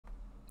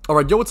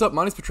Alright, yo, what's up?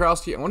 My name's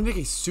Patrouski. I want to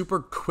make a super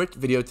quick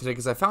video today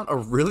because I found a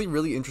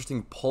really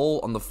interesting poll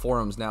on the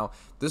forums. Now,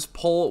 this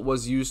poll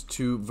was used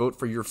to vote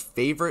for your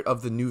favorite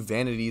of the new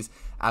vanities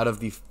out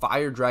of the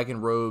Fire Dragon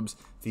robes,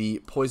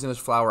 the Poisonous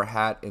Flower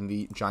hat, and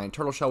the Giant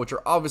Turtle Shell, which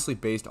are obviously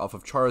based off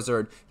of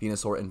Charizard,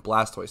 Venusaur, and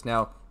Blastoise.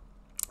 Now,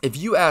 if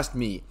you asked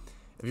me,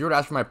 if you were to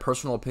ask for my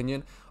personal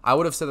opinion, I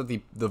would have said that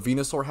the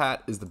Venusaur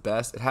hat is the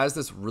best. It has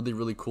this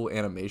really cool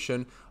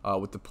animation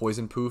with the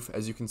poison poof,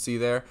 as you can see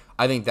there.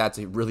 I think that's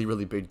a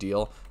really big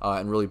deal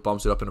and really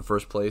bumps it up in the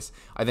first place.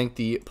 I think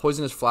the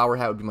Poisonous Flower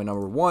hat would be my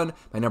number one.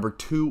 My number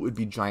two would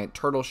be Giant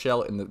Turtle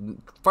Shell, and the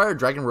Fire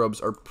Dragon robes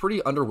are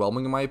pretty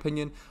underwhelming in my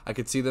opinion. I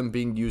could see them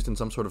being used in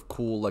some sort of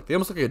cool, like they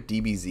almost look like a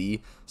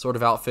DBZ sort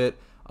of outfit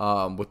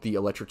with the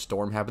Electric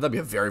Storm hat, but that'd be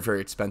a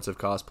very expensive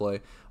cosplay.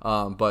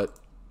 But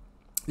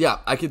yeah,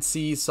 I could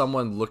see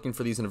someone looking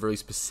for these in a very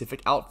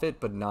specific outfit,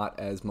 but not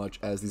as much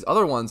as these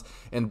other ones,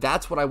 and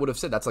that's what I would have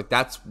said.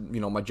 That's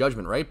my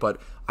judgment, right?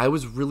 But I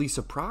was really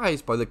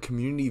surprised by the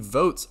community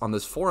votes on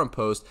this forum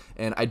post,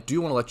 and I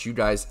do want to let you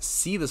guys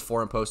see this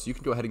forum post. So you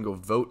can go ahead and go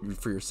vote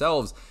for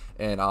yourselves,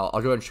 and I'll go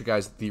ahead and show you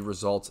guys the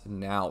results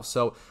now.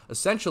 So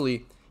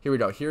essentially, here we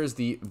go. Here's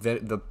the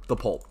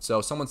poll.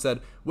 So someone said,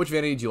 which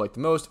vanity do you like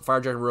the most?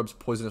 Fire Dragon robes,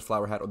 Poisonous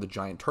Flower hat, or the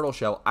Giant Turtle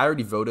Shell? I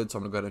already voted, so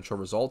I'm gonna go ahead and show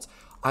results.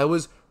 I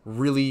was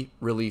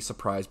really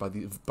surprised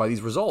by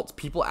these results.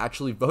 People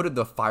actually voted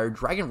the Fire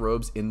Dragon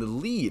robes in the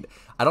lead.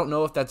 I don't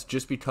know if that's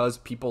just because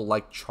people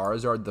like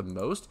Charizard the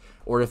most,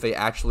 or if they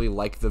actually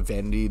like the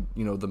vanity,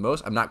 the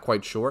most. I'm not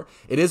quite sure.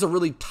 It is a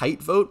really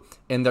tight vote,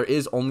 and there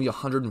is only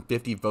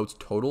 150 votes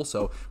total.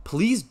 So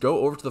please go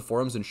over to the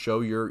forums and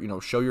show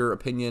your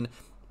opinion.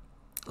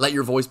 Let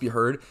your voice be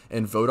heard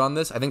and vote on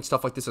this. I think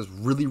stuff like this has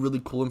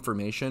really cool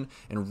information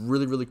and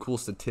really cool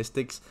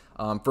statistics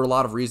for a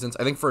lot of reasons.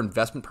 I think for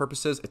investment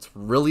purposes, it's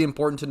really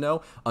important to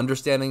know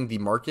understanding the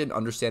market,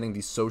 understanding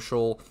the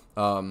social,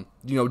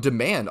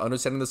 demand,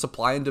 understanding the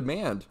supply and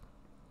demand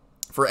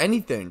for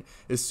anything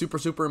is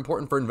super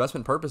important for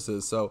investment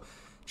purposes. So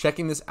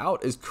checking this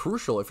out is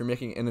crucial if you're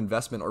making an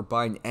investment or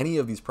buying any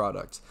of these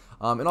products,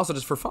 and also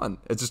just for fun.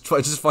 It's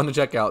just fun to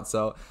check out.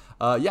 So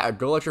yeah,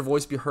 go let your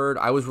voice be heard.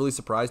 I was really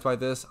surprised by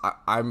this.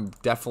 I'm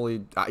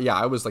definitely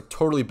I was like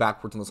totally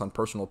backwards on this on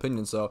personal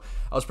opinion, so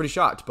I was pretty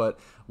shocked. But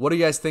what do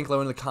you guys think? Let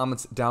me know in the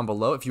comments down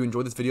below. If you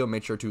enjoyed this video,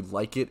 make sure to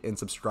like it and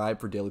subscribe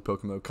for daily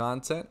PokeMMO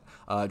content.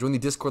 Join the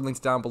Discord links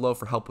down below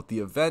for help with the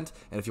event,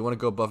 and if you want to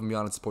go above and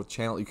beyond and support the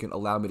channel, you can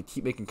allow me to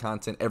keep making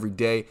content every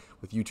day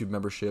with YouTube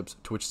memberships,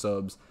 Twitch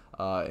subs,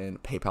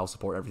 and PayPal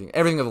support,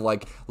 everything of the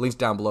like, links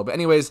down below. But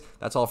anyways,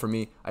 that's all for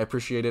me. I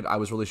appreciate it. I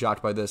was really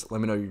shocked by this.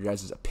 Let me know your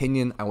guys'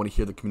 opinion. I want to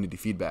hear the community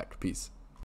feedback. Peace.